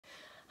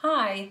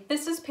Hi,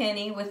 this is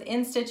Penny with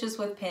In Stitches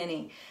with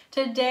Penny.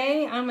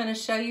 Today I'm going to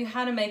show you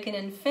how to make an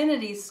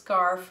infinity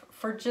scarf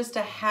for just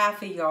a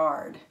half a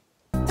yard.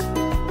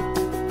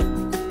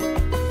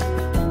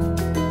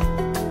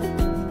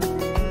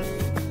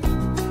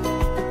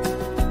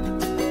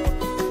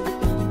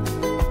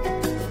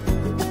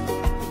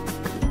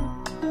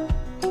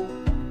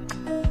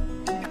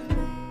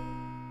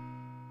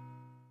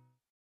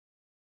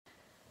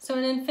 So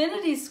an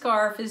infinity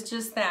scarf is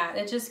just that.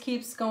 It just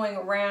keeps going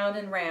round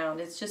and round.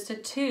 It's just a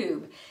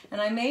tube.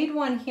 And I made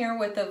one here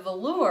with a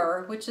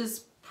velour, which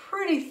is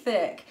pretty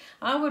thick.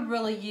 I would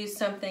really use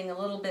something a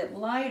little bit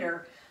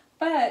lighter.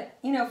 But,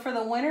 you know, for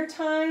the winter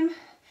time,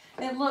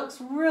 it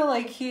looks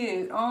really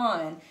cute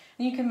on.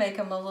 You can make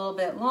them a little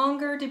bit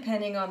longer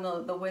depending on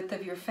the width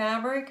of your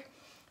fabric.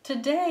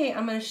 Today,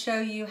 I'm going to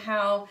show you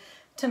how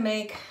to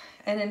make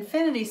an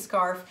infinity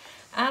scarf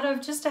out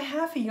of just a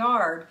half a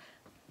yard.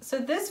 So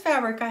this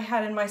fabric I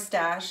had in my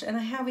stash, and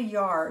I have a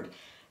yard,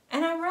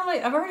 and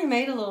I've already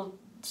made a little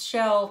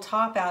shell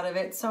top out of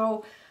it,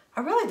 so I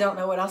really don't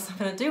know what else I'm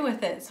going to do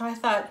with it. So I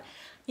thought,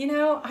 you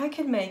know, I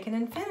could make an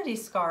infinity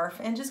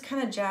scarf and just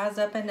kind of jazz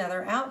up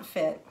another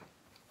outfit.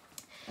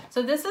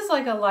 So this is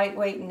like a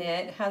lightweight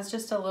knit, has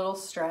just a little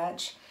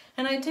stretch,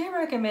 and I do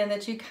recommend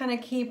that you kind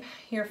of keep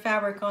your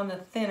fabric on the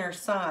thinner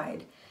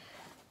side.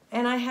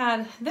 And I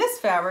had this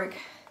fabric.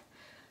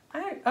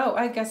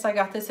 I guess I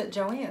got this at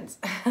Joann's.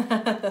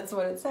 That's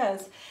what it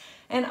says.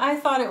 And I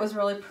thought it was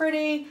really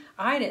pretty.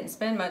 I didn't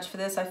spend much for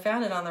this. I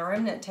found it on the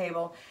remnant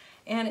table.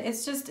 And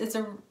it's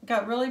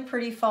got really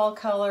pretty fall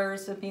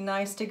colors. It'd be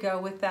nice to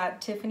go with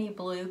that Tiffany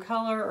blue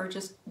color or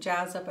just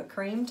jazz up a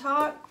cream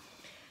top.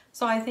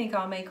 So I think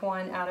I'll make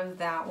one out of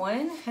that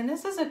one. And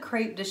this is a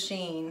crepe de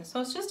chine. So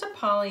it's just a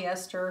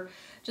polyester,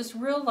 just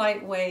real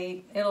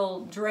lightweight.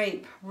 It'll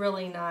drape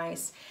really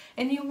nice.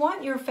 And you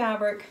want your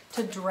fabric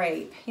to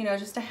drape, you know,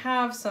 just to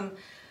have some,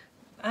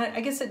 I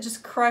guess it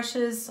just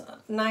crushes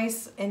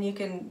nice, and you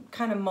can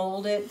kind of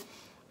mold it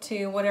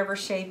to whatever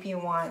shape you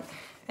want.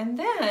 And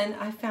then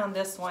I found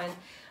this one.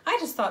 I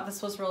just thought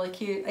this was really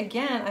cute.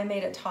 Again, I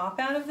made a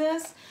top out of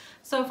this.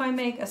 So if I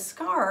make a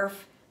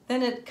scarf,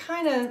 then it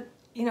kind of,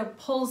 you know,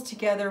 pulls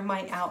together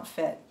my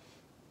outfit.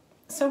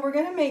 So we're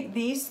going to make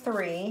these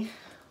three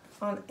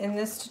in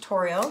this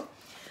tutorial,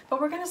 but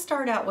we're going to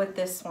start out with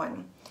this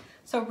one.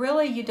 So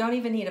really, you don't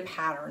even need a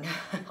pattern,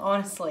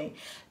 honestly.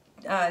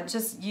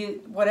 Just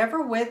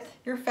whatever width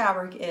your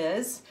fabric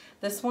is.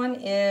 This one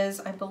is,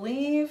 I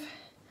believe,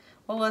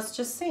 well, let's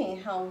just see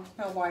how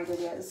wide it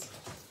is.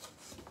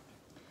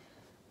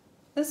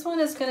 This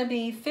one is going to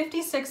be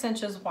 56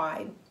 inches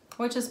wide,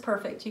 which is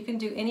perfect. You can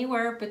do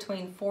anywhere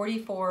between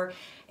 44,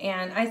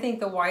 and I think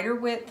the wider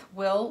width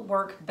will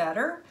work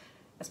better,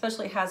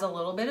 especially has a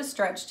little bit of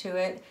stretch to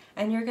it.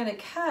 And you're going to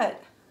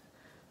cut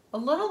a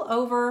little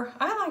over,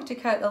 I like to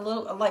cut a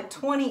little, like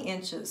 20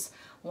 inches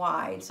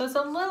wide. So it's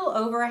a little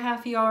over a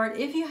half yard.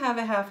 If you have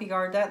a half a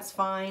yard, that's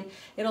fine.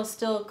 It'll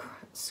still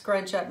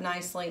scrunch up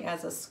nicely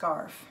as a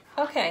scarf.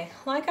 Okay,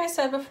 like I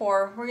said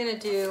before, we're going to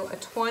do a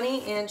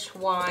 20-inch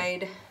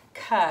wide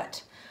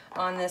cut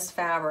on this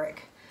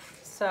fabric.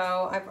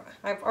 So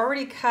I've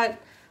already cut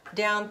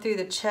down through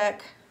the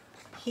check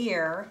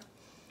here.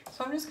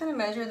 So I'm just going to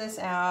measure this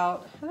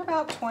out at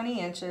about 20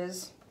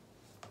 inches.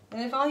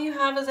 And if all you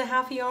have is a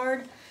half a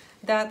yard,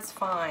 that's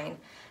fine.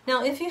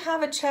 Now if you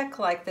have a check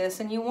like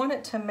this and you want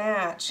it to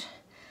match,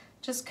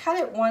 just cut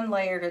it one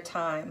layer at a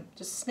time.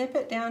 Just snip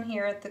it down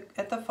here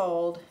at the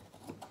fold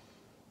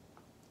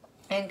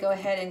and go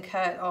ahead and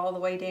cut all the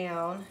way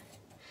down.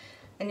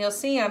 And you'll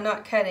see I'm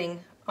not cutting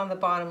on the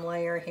bottom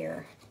layer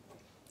here.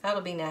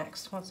 That'll be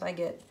next once I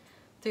get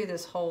through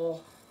this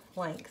whole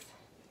length.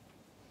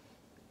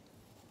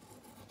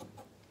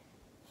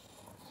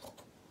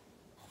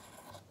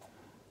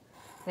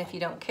 And if you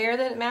don't care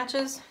that it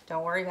matches,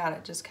 don't worry about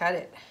it, just cut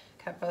it.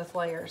 Cut both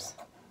layers.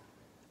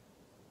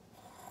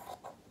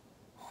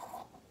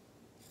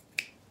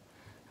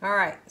 All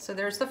right, so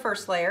there's the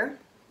first layer.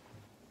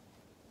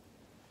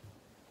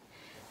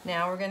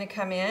 Now we're going to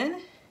come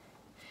in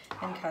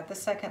and cut the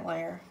second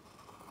layer.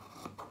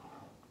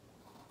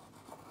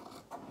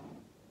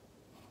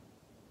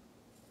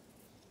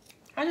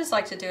 I just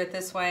like to do it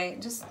this way.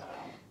 Just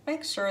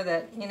make sure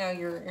that, you know,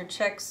 your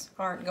checks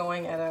aren't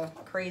going at a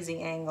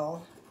crazy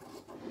angle.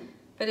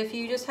 But if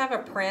you just have a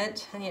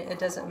print and it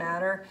doesn't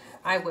matter,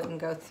 I wouldn't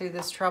go through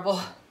this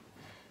trouble.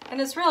 And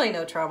it's really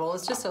no trouble,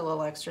 it's just a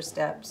little extra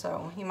step.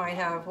 So you might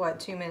have, what,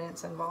 2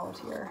 minutes involved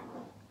here.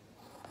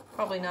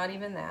 Probably not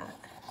even that.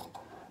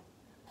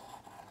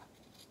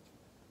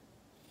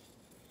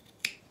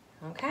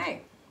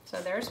 Okay, so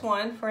there's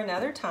one for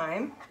another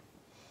time.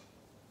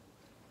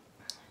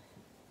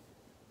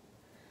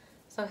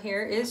 So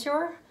here is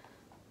your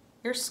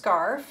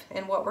scarf,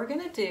 and what we're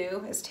going to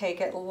do is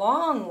take it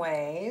long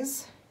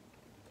ways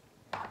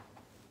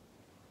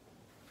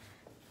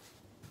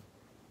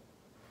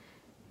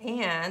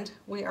and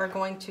we are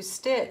going to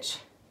stitch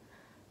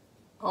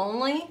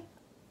only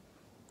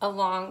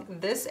along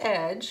this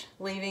edge,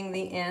 leaving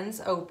the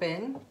ends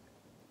open.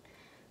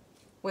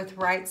 with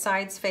right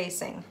sides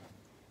facing,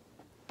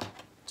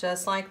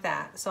 just like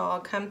that. So I'll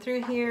come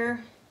through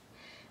here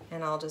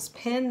and I'll just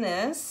pin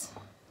this,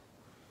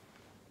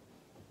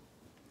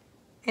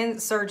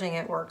 and serging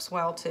it works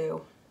well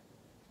too.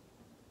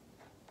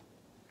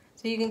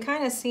 So you can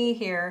kind of see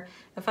here,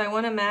 if I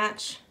want to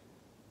match,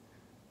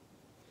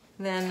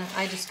 then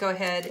I just go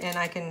ahead and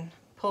I can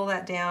pull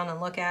that down and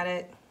look at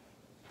it.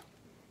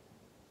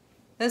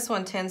 This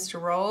one tends to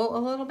roll a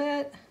little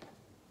bit,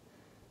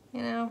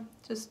 you know,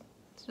 it's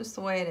just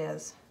the way it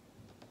is.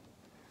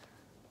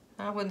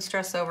 I wouldn't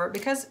stress over it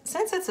because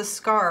since it's a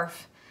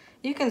scarf,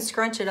 you can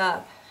scrunch it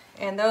up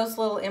and those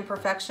little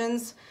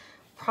imperfections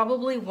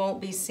probably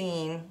won't be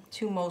seen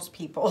to most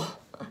people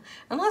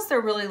unless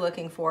they're really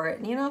looking for it.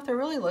 And you know, if they're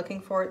really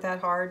looking for it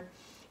that hard,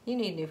 you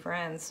need new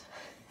friends.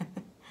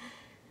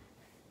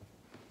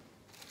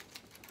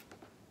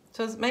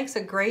 So it makes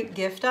a great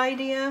gift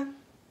idea.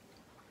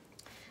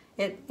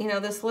 You know,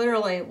 this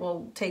literally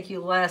will take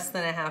you less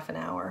than a half an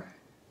hour.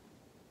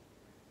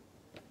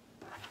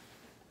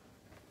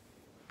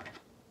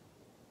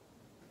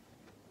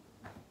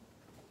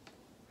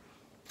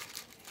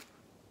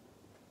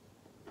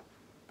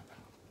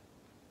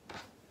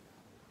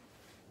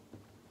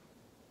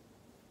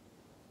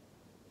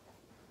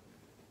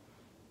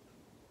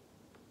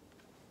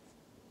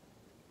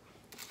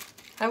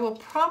 I will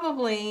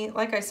probably,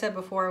 like I said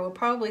before, I will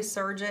probably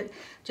serge it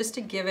just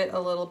to give it a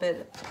little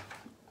bit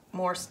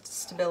more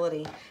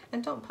stability.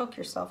 And don't poke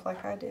yourself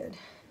like I did.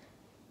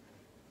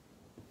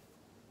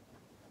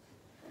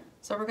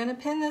 So we're going to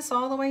pin this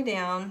all the way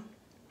down.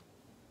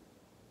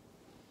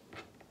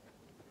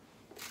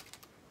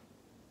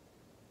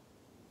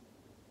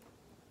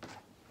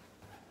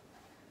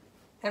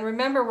 And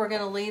remember, we're going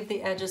to leave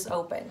the edges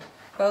open,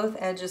 both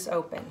edges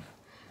open.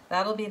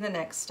 That'll be the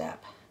next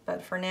step.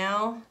 But for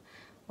now,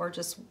 we're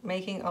just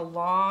making a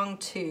long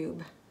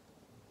tube.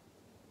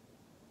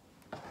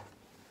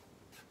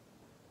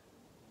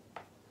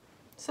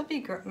 This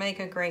would make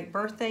a great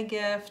birthday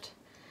gift,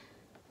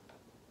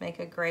 make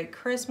a great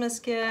Christmas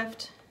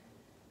gift.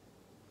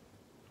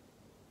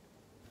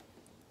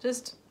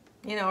 Just,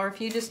 you know, or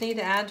if you just need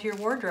to add to your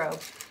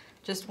wardrobe,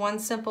 just one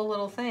simple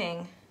little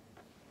thing.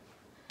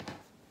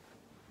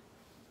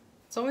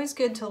 It's always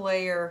good to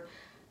layer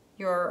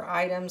your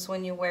items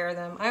when you wear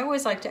them. I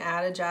always like to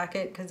add a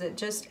jacket because it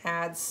just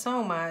adds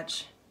so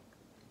much.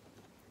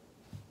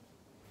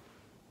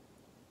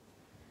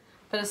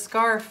 But a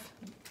scarf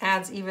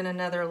adds even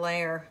another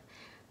layer.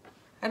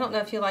 I don't know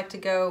if you like to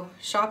go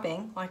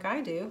shopping like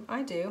I do.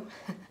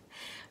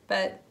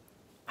 But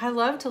I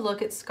love to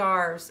look at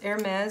scarves.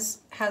 Hermes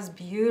has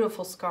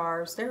beautiful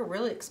scarves. They're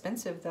really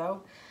expensive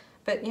though.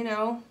 But you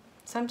know,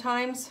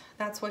 sometimes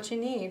that's what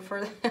you need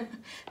for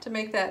to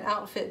make that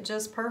outfit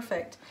just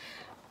perfect.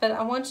 But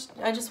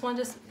I just want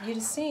you to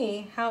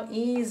see how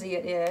easy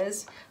it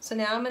is. So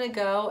now I'm going to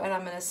go and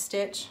I'm going to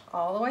stitch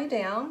all the way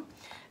down,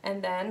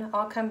 and then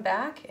I'll come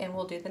back and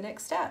we'll do the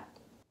next step.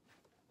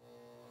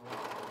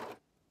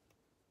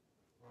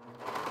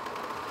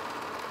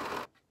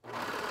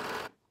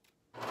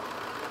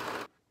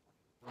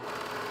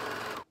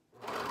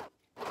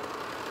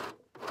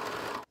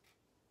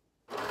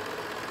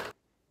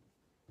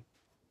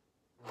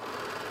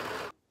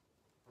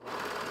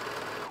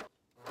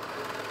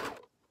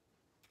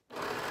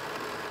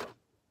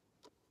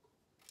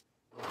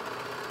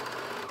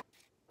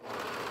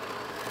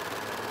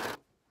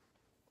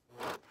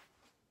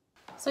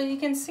 So you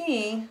can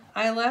see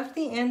I left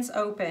the ends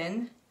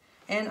open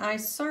and I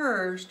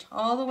serged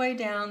all the way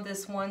down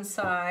this one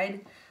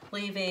side,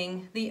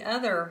 leaving the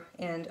other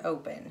end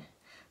open,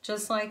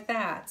 just like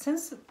that.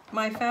 Since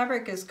my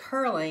fabric is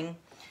curling,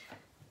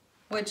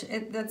 which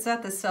that's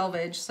at the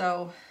selvage,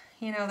 so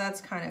you know that's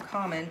kind of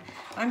common,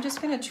 I'm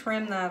just going to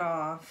trim that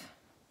off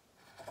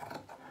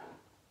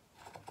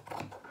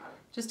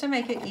just to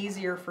make it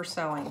easier for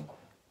sewing.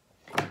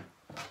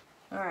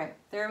 All right,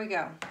 there we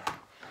go.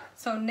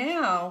 So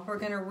now we're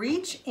going to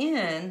reach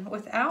in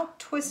without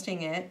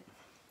twisting it,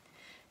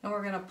 and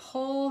we're going to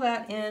pull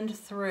that end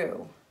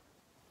through.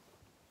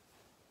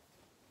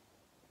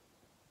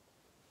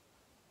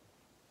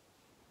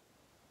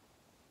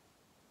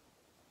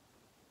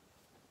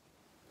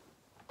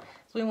 So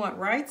we want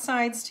right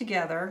sides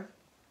together,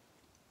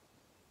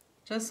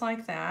 just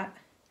like that.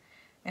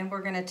 And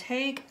we're going to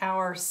take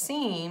our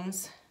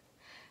seams,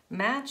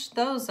 match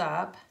those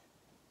up,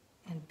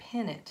 and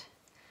pin it.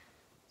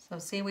 So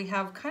see, we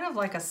have kind of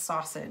like a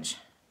sausage.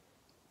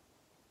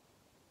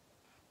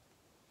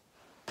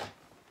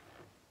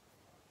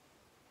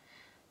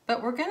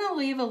 But we're going to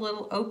leave a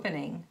little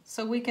opening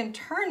so we can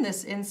turn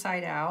this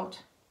inside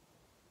out.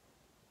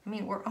 I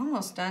mean, we're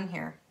almost done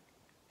here.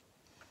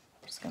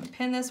 I'm just going to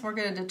pin this. We're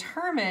going to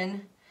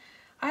determine,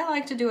 I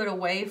like to do it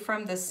away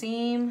from the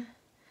seam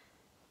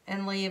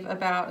and leave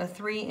about a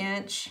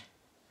 3-inch,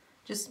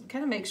 just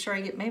kind of make sure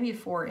I get maybe a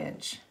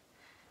 4-inch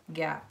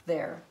gap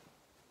there.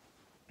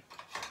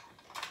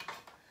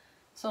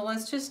 So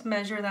let's just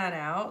measure that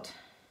out.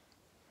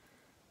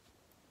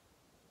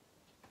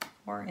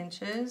 4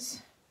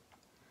 inches.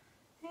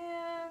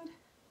 And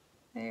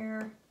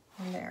there,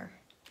 and there,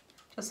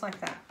 just like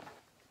that.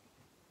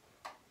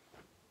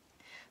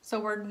 So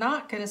we're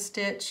not going to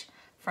stitch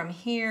from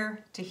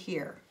here to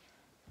here,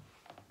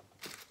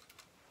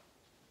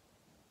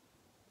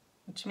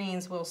 which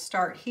means we'll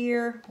start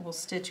here, we'll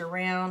stitch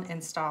around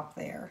and stop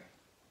there.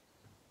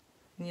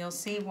 And you'll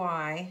see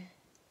why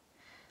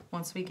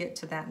once we get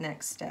to that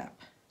next step.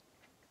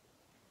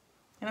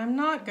 And I'm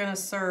not going to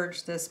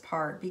serge this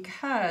part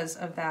because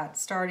of that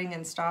starting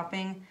and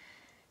stopping.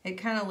 It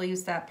kind of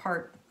leaves that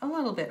part a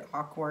little bit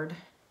awkward.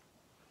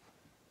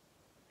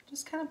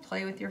 Just kind of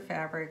play with your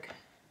fabric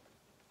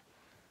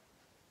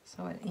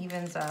so it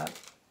evens up.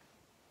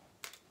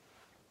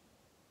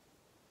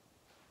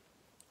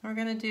 We're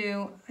going to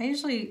do,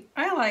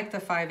 I like the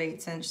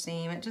 5/8 inch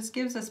seam. It just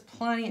gives us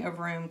plenty of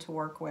room to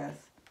work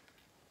with.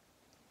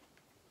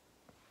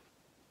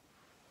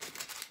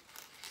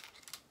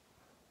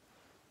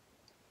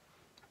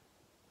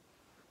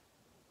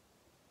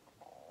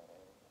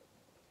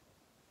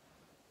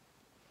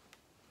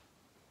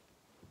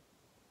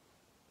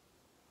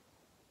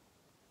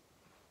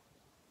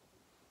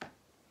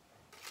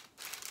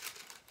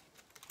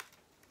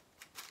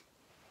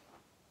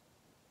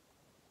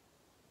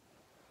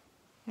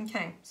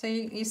 Okay, so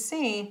you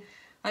see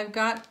I've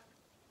got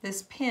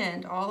this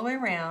pinned all the way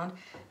around.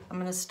 I'm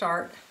going to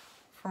start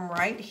from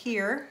right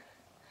here,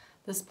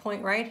 this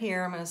point right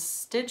here. I'm going to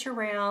stitch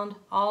around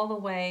all the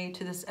way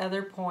to this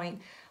other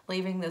point,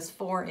 leaving this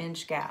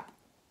 4-inch gap.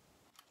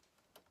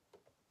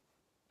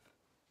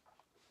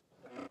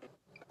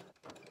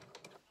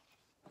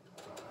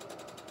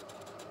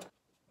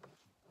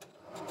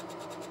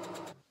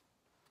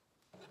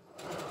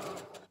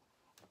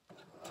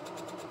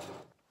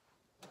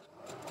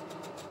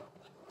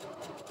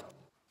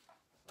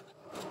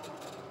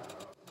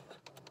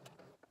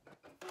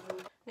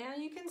 Now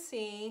you can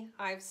see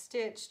I've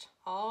stitched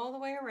all the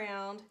way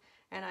around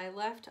and I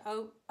left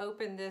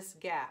open this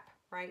gap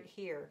right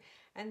here.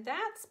 And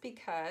that's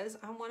because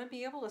I want to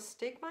be able to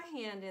stick my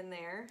hand in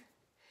there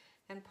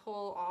and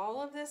pull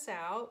all of this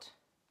out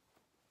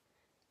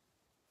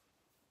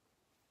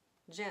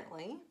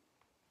gently.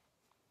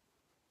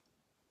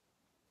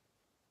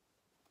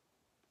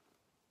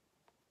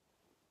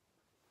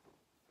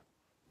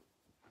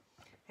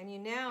 And you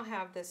now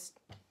have this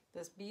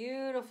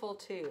beautiful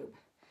tube.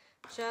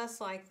 Just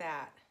like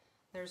that.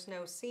 There's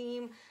no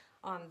seam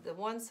on the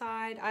one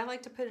side. I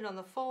like to put it on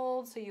the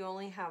fold so you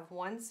only have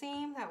one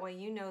seam. That way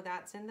you know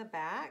that's in the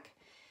back.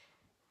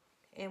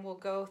 And we'll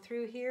go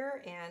through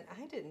here, and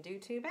I didn't do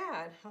too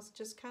bad. I was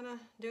just kind of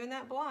doing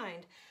that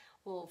blind.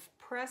 We'll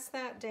press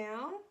that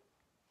down.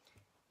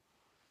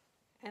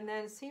 And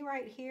then see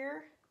right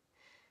here,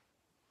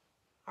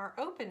 our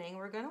opening,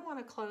 we're going to want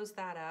to close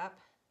that up.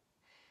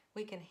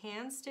 We can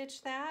hand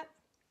stitch that,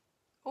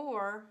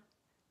 or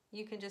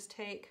you can just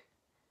take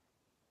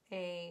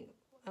a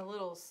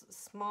little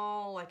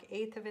small, like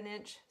 1/8 of an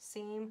inch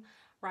seam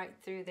right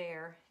through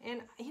there.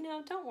 And you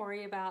know, don't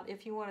worry about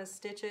if you want to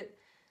stitch it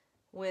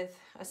with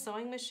a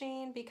sewing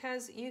machine,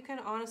 because you can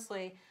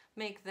honestly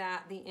make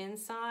that the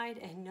inside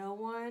and no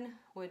one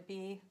would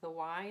be the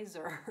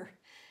wiser.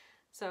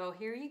 So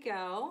here you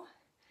go.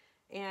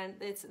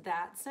 And it's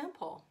that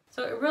simple.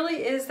 So it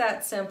really is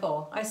that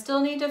simple. I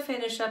still need to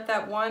finish up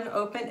that one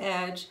open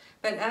edge,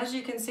 but as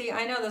you can see,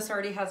 I know this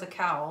already has a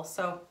cowl,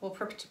 so we'll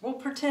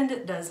pretend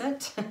it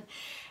doesn't.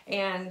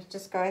 And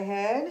just go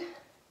ahead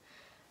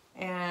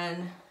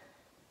and you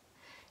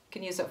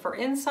can use it for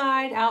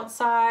inside,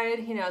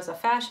 outside, you know, as a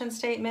fashion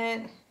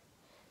statement.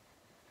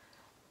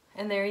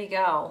 And there you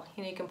go.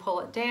 You know, you can pull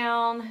it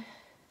down,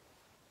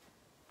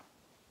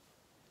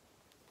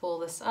 pull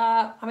this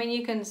up. I mean,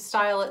 you can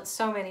style it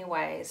so many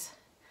ways.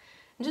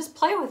 And just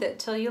play with it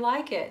till you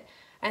like it.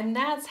 And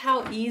that's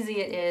how easy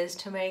it is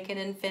to make an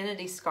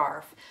infinity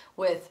scarf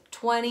with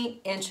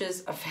 20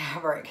 inches of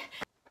fabric.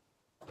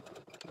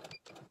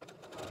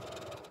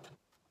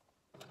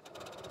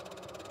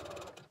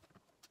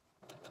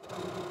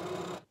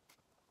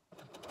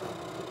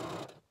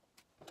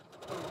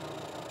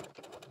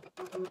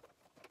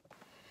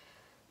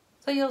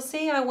 So you'll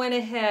see I went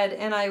ahead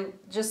and I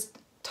just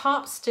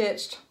top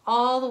stitched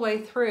all the way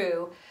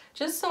through,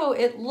 just so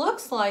it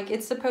looks like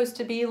it's supposed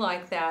to be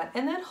like that,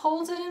 and that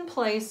holds it in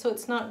place so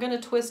it's not going to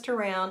twist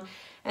around,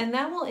 and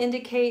that will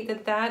indicate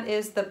that that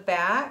is the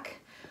back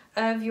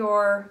of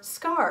your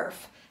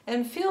scarf.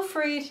 And feel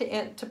free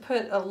to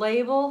put a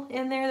label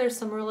in there. There's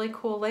some really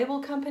cool label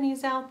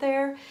companies out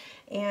there,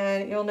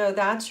 and you'll know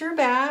that's your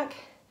back.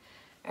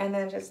 And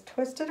then just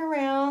twist it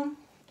around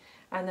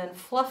and then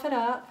fluff it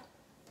up,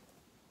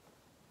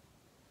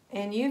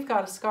 and you've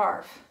got a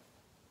scarf.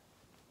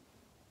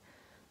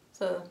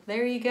 So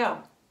there you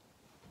go.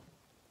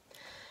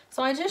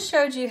 So I just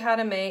showed you how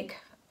to make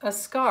a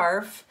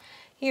scarf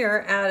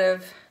here out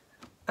of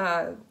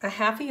a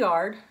 1/2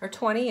 yard or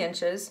 20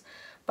 inches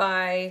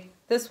by,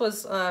 this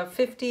was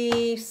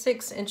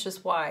 56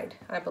 inches wide,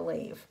 I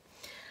believe.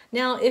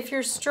 Now if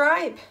your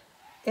stripe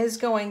is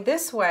going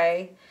this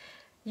way,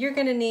 you're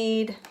going to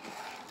need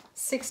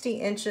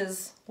 60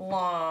 inches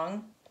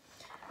long.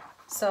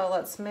 So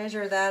let's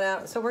measure that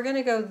out. So we're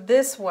gonna go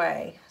this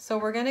way. So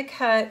we're gonna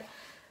cut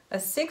a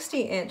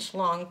 60-inch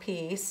long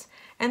piece,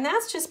 and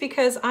that's just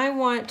because I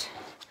want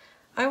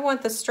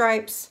the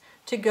stripes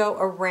to go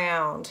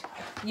around.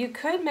 You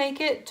could make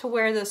it to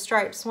where the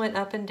stripes went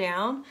up and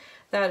down.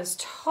 That is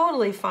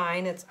totally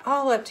fine. It's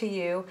all up to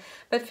you,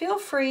 but feel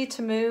free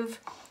to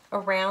move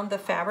around the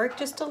fabric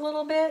just a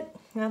little bit.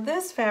 Now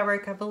this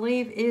fabric, I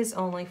believe, is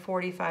only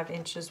 45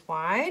 inches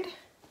wide.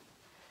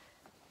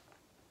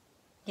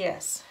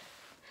 Yes.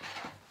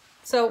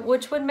 So,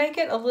 which would make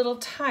it a little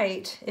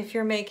tight if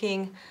you're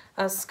making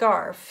a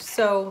scarf.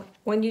 So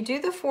when you do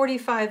the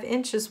 45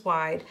 inches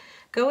wide,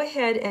 go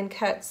ahead and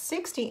cut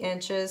 60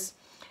 inches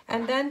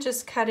and then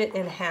just cut it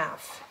in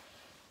half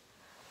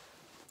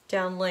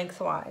down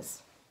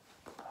lengthwise.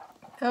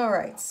 All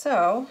right,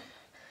 so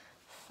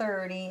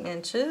 30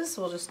 inches,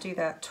 we'll just do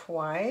that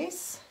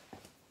twice.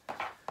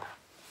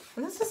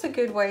 And this is a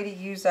good way to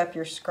use up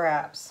your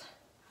scraps.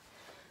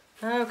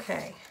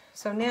 Okay,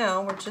 so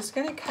now we're just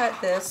gonna cut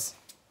this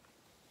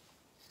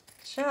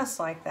just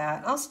like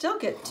that. I'll still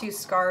get 2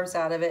 scarves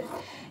out of it.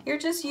 You're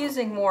just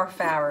using more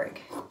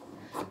fabric.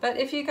 But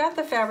if you got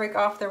the fabric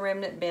off the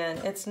remnant bin,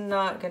 it's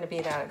not gonna be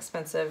that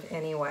expensive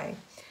anyway.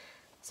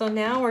 So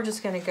now we're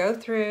just gonna go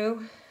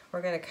through,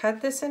 we're gonna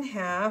cut this in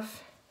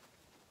half.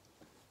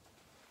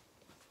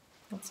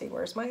 Let's see,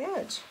 where's my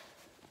edge?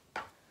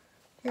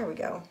 Here we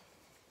go.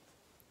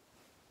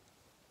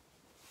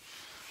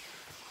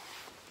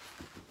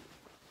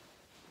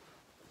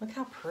 Look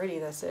how pretty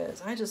this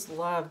is. I just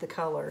love the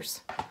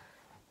colors.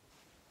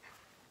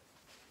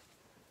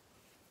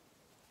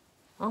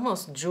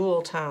 Almost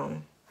jewel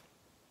tone.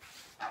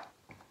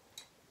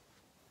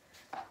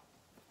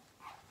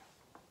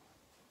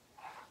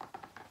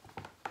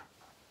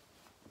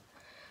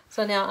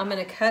 So now I'm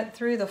going to cut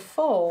through the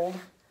fold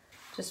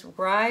just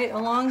right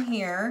along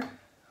here,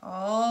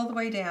 all the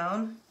way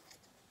down.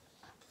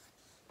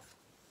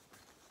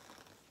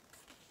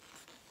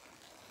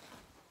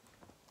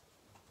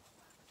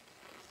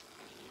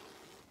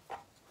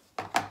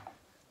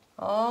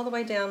 All the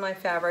way down my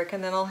fabric,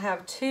 and then I'll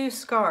have 2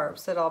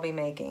 scarves that I'll be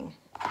making.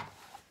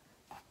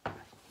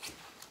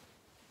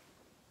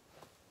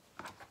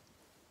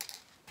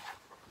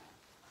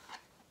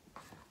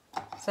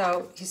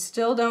 So you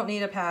still don't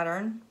need a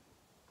pattern.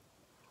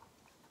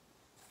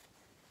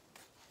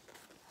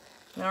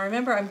 Now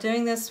remember, I'm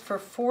doing this for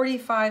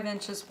 45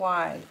 inches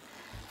wide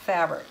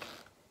fabric,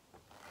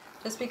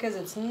 just because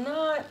it's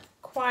not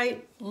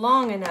quite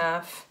long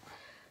enough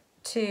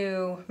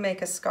to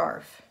make a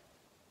scarf.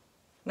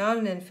 Not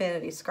an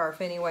infinity scarf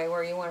anyway,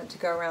 where you want it to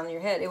go around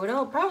your head. It would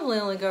probably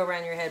only go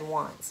around your head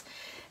once.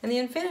 And the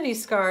infinity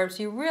scarves,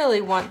 you really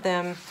want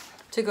them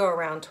to go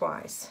around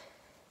twice.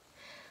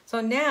 So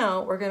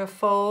now we're going to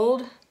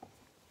fold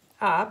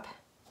up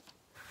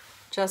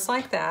just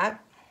like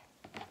that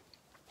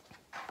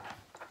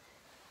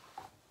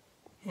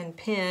and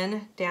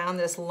pin down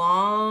this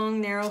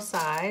long narrow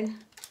side.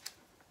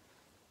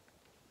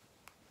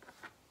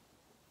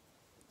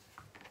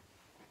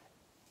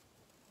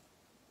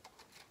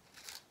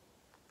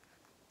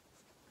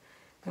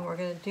 And we're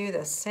going to do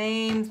the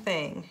same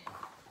thing.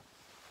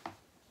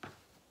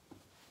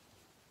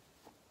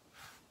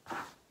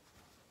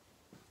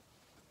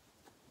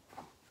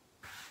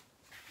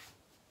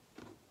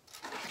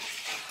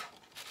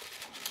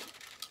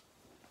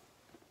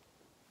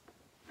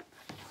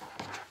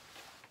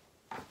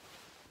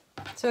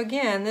 So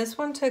again, this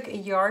one took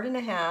 1.5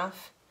 yards,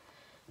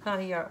 not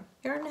a yard,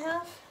 1.5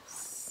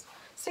 yards,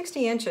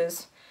 60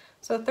 inches.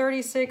 So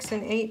 36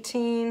 and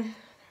 18,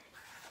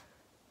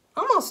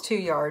 almost 2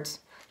 yards.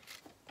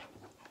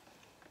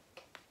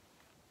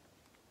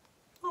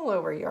 A little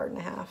over 1.5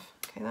 yards.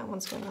 Okay, that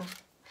one's gonna,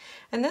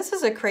 and this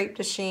is a crepe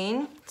de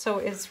chine, so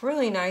it's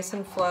really nice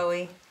and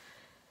flowy.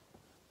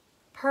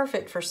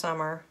 Perfect for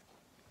summer.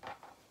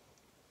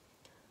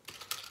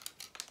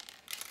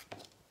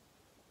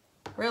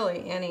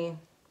 Really any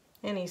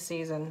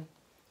season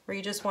where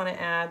you just want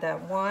to add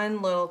that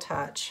one little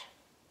touch.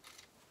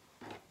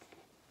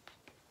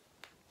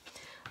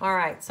 All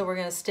right, so we're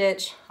going to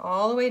stitch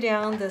all the way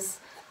down this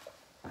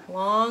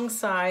long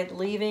side,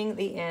 leaving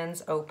the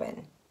ends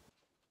open.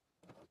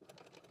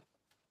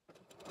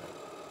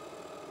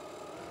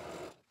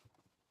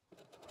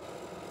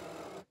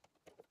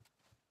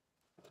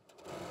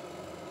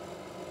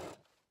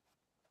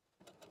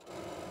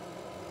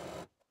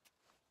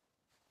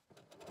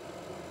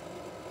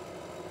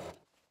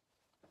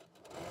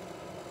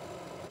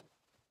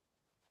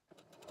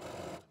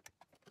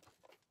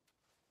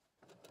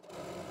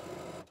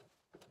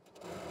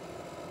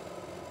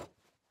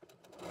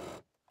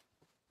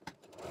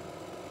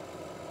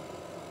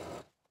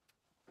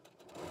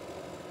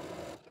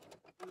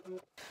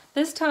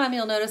 This time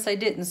you'll notice I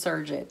didn't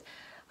serge it.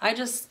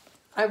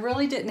 I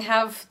really didn't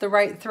have the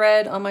right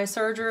thread on my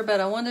serger, but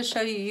I wanted to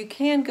show you, you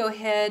can go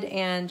ahead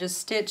and just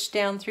stitch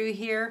down through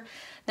here.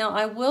 Now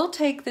I will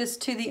take this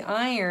to the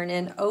iron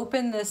and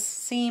open this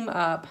seam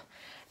up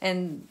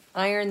and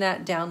iron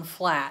that down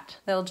flat.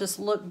 That'll just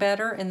look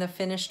better in the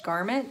finished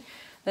garment.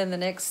 Then the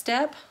next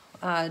step,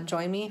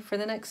 join me for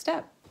the next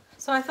step.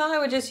 So I thought I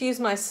would just use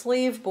my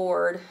sleeve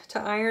board to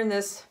iron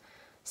this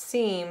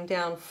seam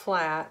down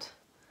flat.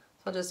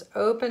 So I'll just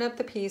open up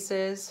the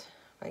pieces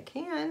if I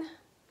can.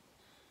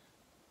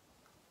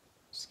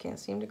 Just can't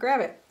seem to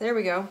grab it. There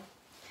we go.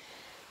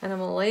 And I'm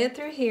gonna lay it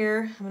through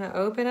here. I'm gonna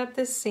open up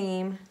this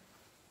seam.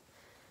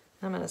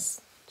 I'm gonna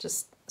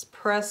just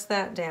press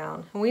that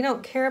down. And we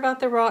don't care about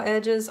the raw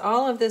edges.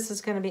 All of this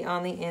is gonna be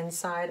on the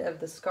inside of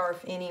the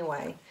scarf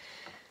anyway.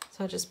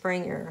 So just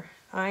bring your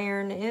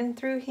iron in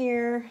through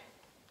here.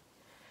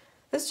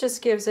 This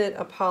just gives it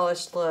a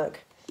polished look.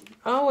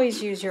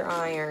 Always use your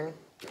iron.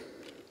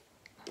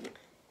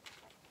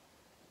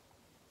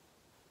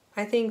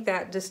 I think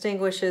that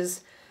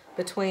distinguishes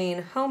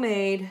between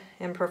homemade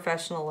and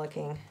professional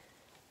looking.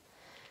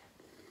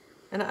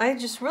 And I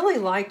just really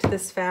liked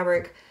this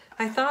fabric.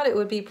 I thought it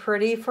would be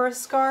pretty for a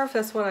scarf.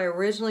 That's what I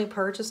originally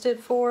purchased it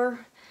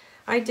for.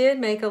 I did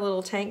make a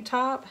little tank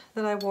top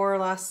that I wore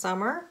last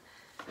summer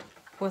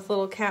with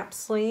little cap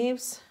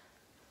sleeves.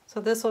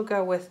 So this will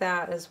go with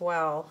that as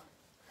well,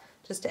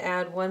 just to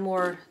add one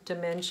more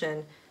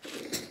dimension.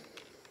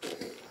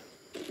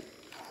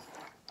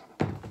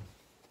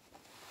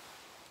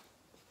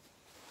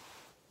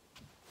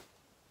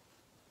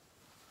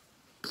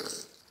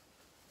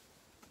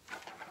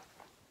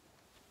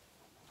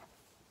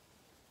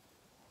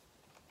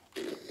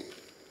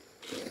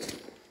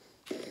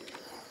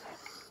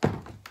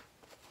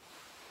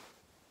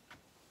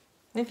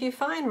 If you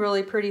find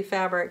really pretty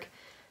fabric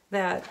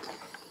that,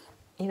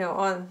 you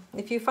know,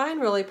 if you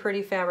find really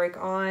pretty fabric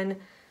on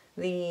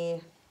the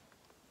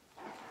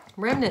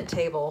remnant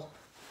table,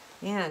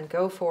 man,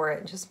 go for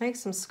it. Just make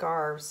some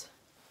scarves.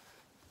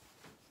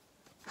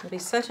 It'll be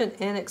such an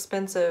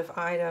inexpensive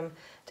item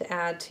to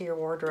add to your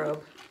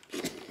wardrobe.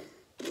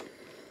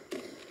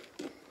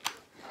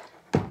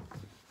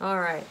 All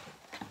right,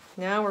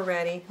 now we're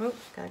ready.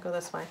 Oops, gotta go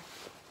this way.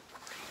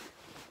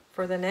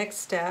 For the next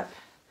step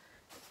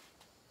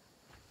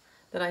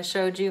that I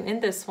showed you in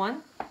this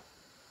one.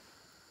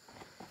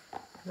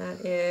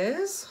 That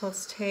is,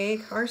 let's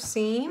take our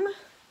seam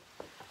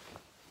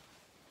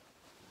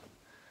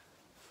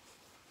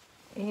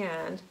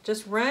and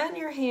just run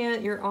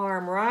your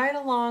arm right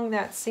along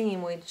that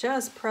seam we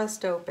just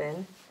pressed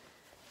open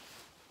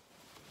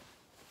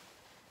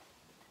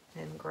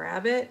and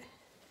grab it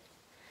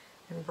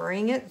and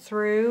bring it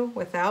through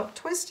without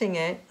twisting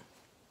it.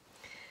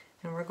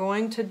 And we're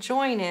going to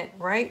join it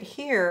right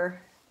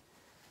here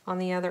on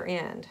the other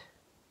end.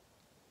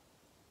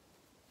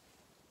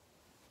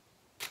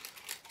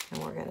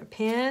 And we're going to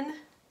pin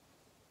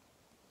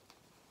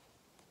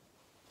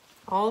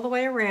all the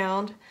way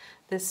around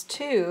this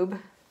tube,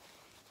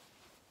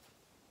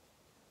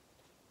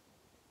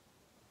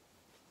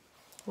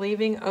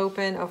 leaving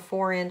open a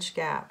 4-inch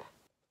gap.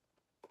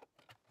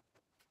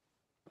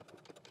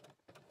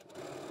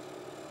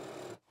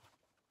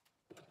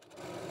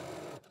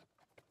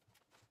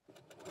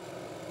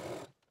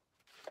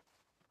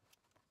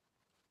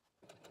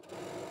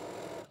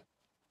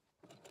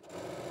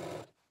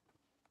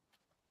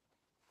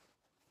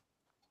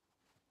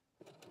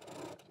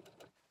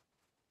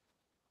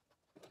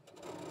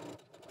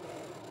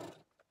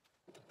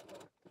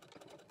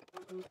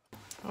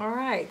 All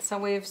right, so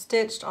we've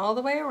stitched all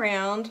the way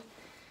around.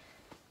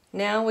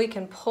 Now we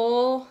can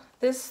pull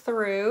this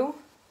through.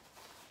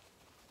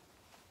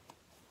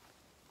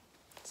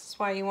 This is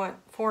why you want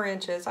 4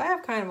 inches. I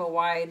have kind of a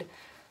wide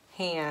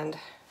hand,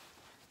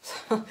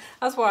 so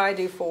that's why I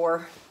do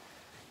 4.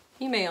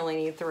 You may only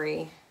need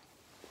 3.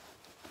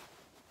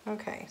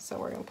 Okay, so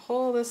we're gonna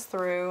pull this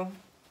through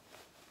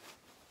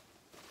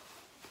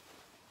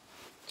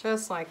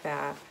just like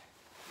that.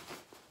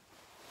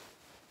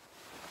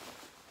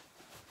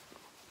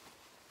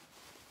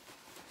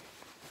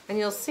 And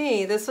you'll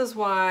see this is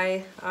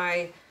why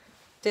I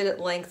did it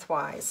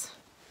lengthwise,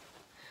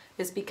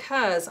 is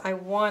because I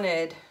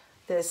wanted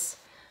this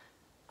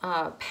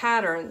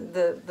pattern,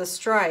 the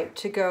stripe,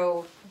 to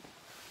go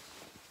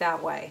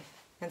that way.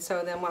 And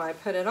so then when I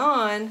put it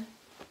on,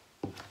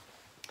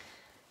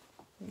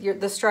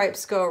 the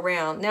stripes go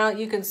around. Now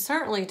you can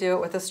certainly do it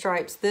with the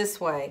stripes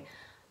this way.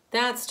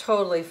 That's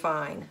totally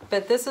fine.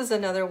 But this is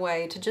another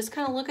way to just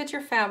kind of look at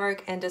your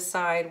fabric and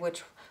decide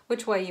which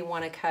way you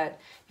want to cut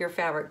your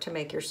fabric to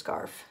make your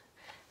scarf.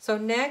 So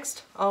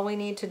next, all we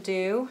need to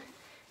do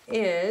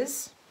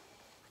is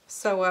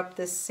sew up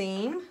this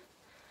seam.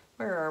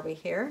 Where are we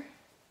here?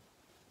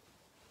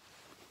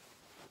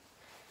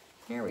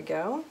 Here we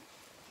go.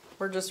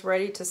 We're just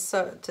ready to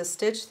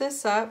stitch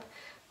this up,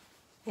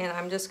 and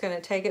I'm just going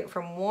to take it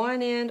from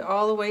one end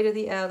all the way to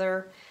the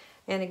other.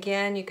 And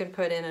again, you can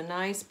put in a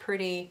nice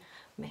pretty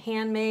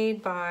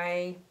handmade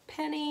by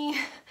Penny.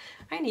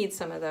 I need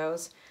some of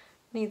those.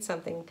 Need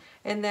something.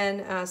 And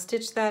then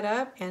stitch that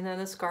up, and then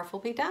the scarf will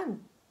be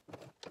done.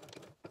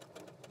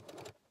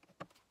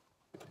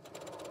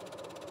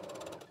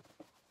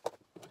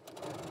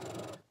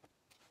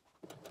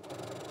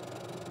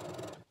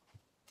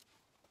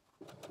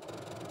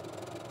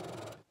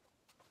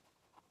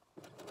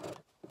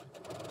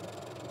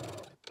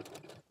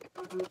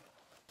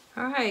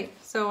 All right,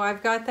 so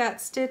I've got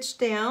that stitched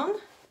down.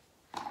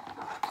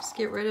 Just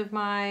get rid of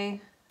my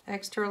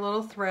extra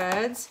little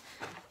threads.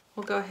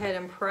 We'll go ahead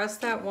and press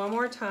that one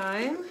more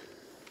time.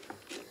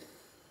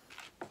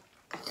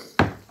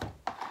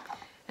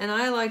 And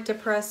I like to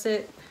press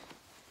it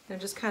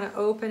and just kind of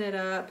open it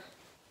up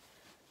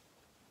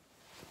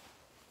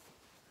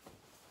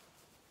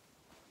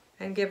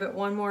and give it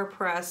one more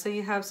press so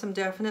you have some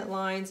definite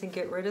lines and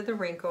get rid of the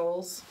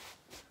wrinkles.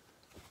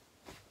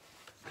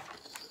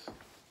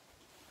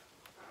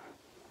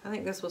 I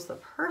think this was the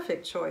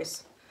perfect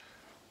choice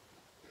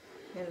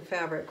in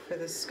fabric for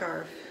this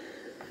scarf.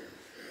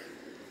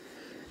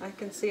 I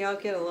can see I'll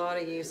get a lot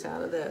of use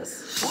out of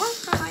this.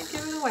 Or I might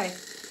give it away.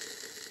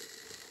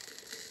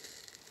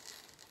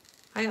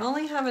 I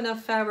only have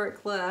enough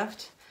fabric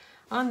left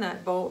on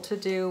that bolt to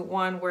do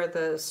one where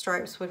the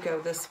stripes would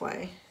go this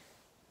way.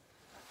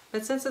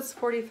 But since it's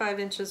 45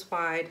 inches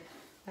wide,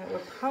 that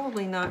would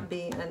probably not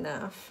be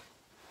enough.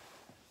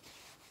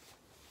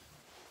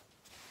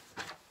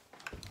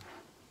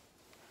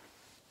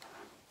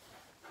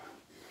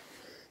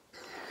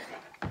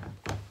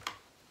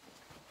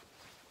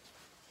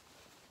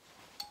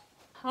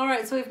 All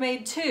right, so we've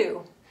made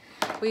two.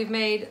 We've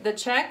made the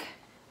check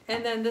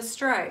and then the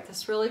stripe,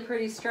 this really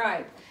pretty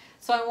stripe.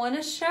 So I want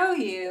to show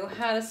you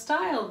how to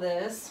style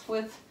this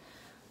with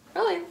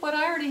really what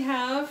I already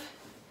have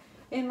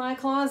in my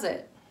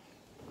closet.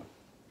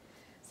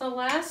 So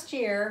last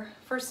year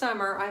for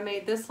summer, I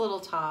made this little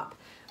top.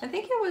 I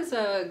think it was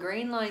a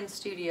Green Line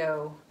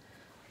Studio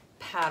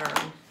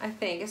pattern, I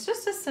think. It's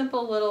just a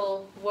simple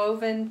little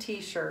woven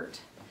t-shirt.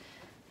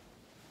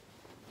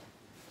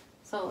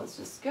 So let's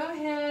just go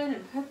ahead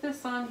and put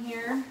this on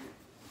here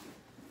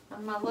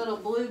on my little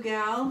blue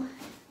gal.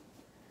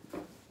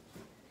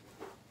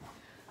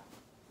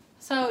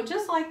 So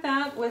just like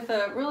that with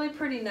a really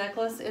pretty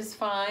necklace is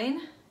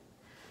fine.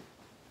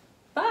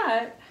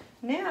 But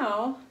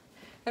now,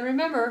 and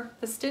remember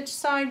the stitch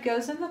side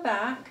goes in the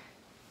back.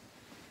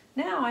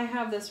 Now I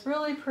have this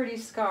really pretty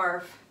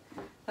scarf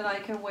that I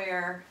can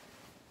wear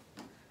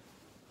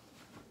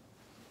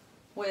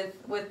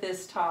with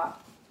this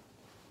top.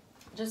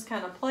 Just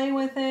kind of play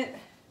with it.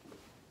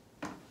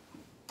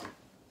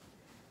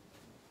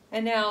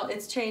 And now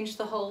it's changed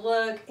the whole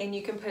look, and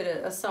you can put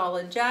a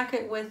solid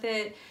jacket with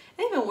it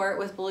and even wear it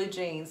with blue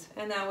jeans,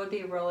 and that would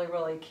be really,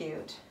 really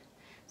cute.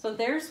 So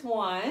there's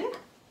one.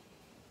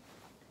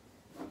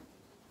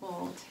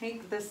 We'll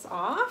take this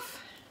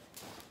off.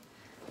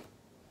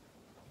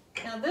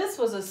 Now this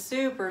was a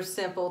super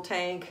simple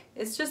tank.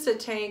 It's just a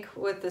tank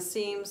with the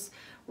seams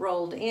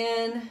rolled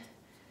in.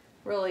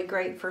 Really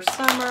great for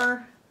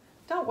summer.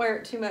 Don't wear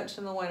it too much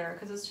in the winter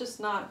because it's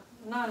just not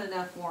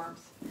enough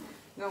warmth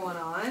going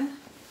on.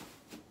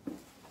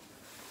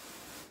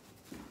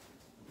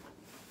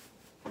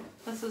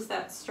 This is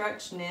that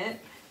stretch knit.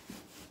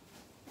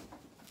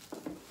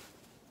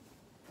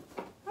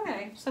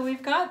 Okay, so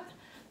we've got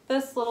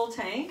this little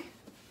tank,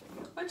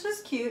 which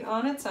is cute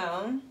on its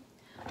own,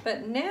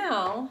 but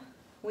now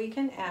we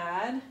can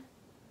add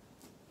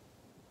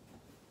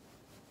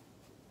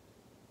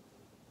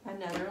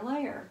another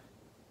layer.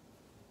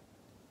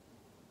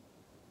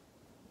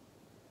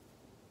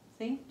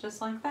 See, just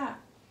like that.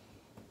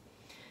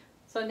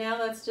 So now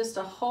that's just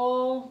a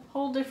whole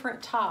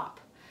different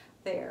top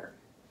there.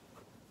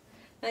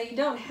 Now you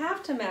don't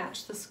have to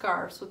match the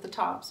scarves with the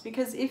tops,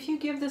 because if you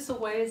give this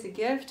away as a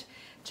gift,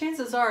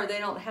 chances are they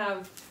don't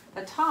have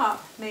a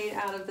top made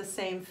out of the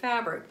same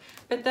fabric.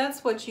 But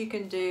that's what you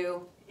can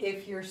do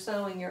if you're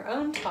sewing your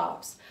own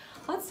tops.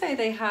 Let's say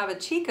they have a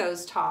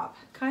Chico's top,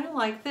 kind of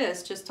like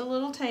this, just a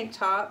little tank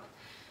top.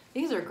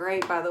 These are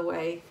great, by the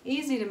way,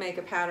 easy to make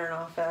a pattern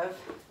off of.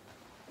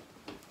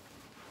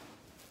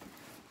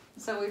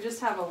 So we just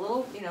have a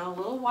little, a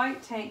little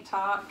white tank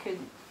top. Could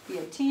be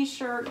a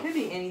t-shirt, could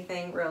be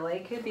anything really.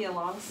 Could be a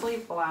long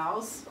sleeve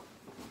blouse.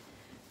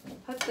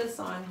 Put this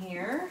on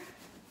here.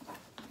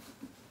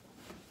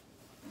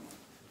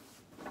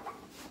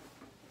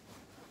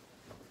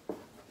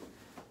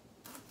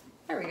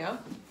 There we go.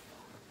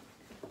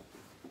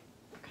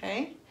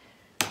 Okay.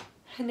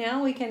 And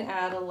now we can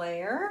add a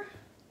layer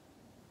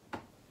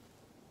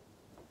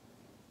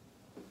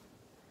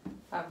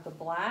of the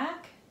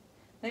black.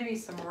 Maybe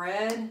some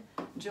red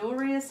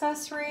jewelry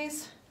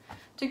accessories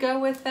to go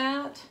with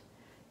that.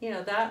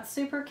 That's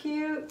super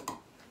cute.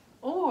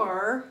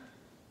 Or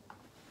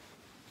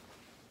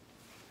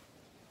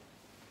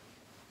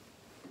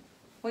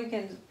we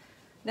can,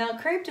 now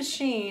crepe de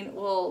chine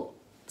will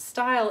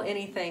style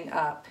anything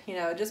up,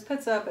 it just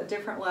puts up a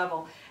different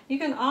level. You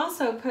can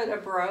also put a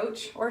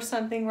brooch or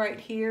something right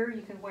here.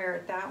 You can wear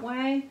it that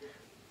way.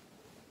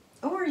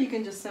 Or you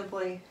can just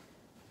simply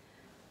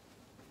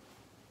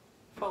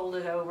fold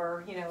it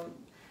over,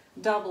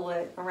 double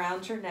it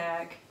around your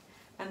neck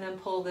and then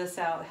pull this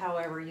out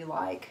however you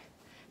like.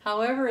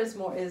 However is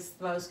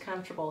most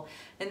comfortable.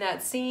 And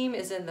that seam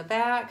is in the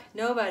back.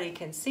 Nobody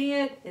can see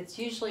it. It's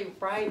usually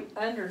right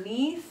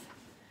underneath.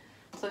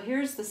 So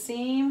here's the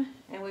seam,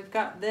 and we've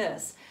got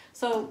this.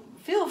 So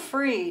feel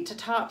free to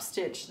top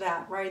stitch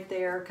that right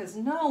there, because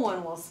no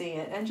one will see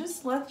it. And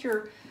just let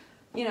your,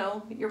 you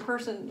know, your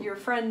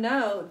friend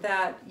know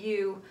that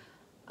you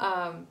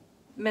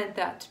meant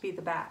that to be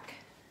the back.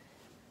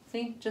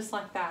 See, just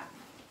like that.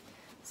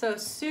 So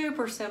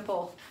super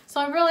simple. So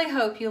I really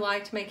hope you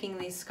liked making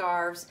these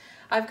scarves.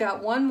 I've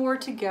got one more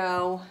to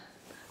go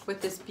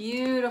with this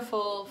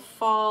beautiful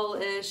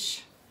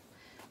fall-ish,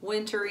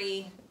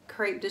 wintry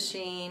crepe de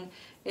chine.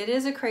 It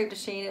is a crepe de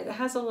chine. It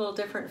has a little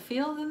different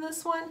feel than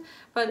this one,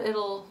 but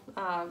it'll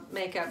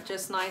make up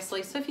just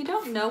nicely. So if you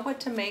don't know what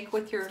to make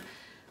with your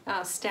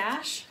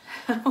stash,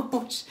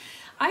 which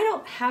I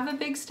don't have a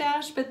big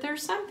stash, but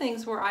there's some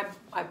things where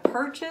I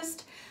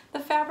purchased the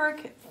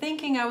fabric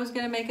thinking I was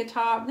going to make a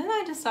top. Then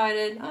I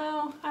decided,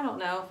 oh, I don't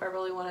know if I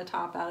really want a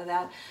top out of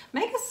that.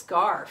 Make a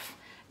scarf.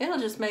 It'll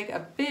just make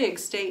a big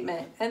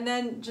statement, and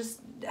then just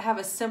have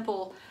a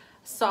simple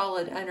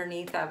solid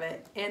underneath of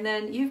it. And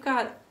then you've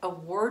got a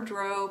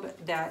wardrobe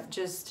that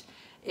just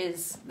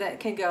is, that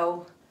can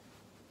go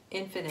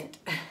infinite.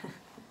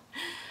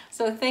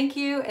 So thank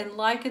you, and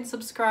like and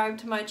subscribe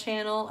to my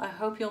channel. I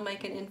hope you'll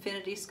make an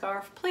infinity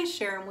scarf. Please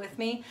share them with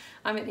me.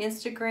 I'm at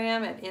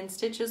Instagram at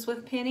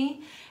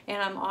InStitchesWithPenny,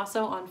 and I'm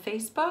also on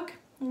Facebook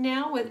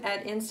now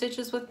at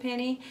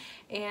InStitchesWithPenny,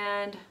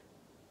 and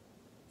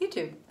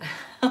YouTube.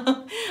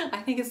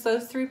 I think it's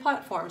those 3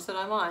 platforms that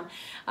I'm on.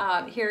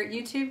 Here at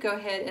YouTube, go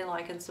ahead and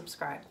like and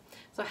subscribe.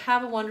 So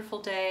have a wonderful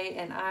day,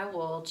 and I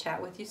will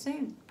chat with you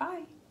soon.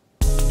 Bye.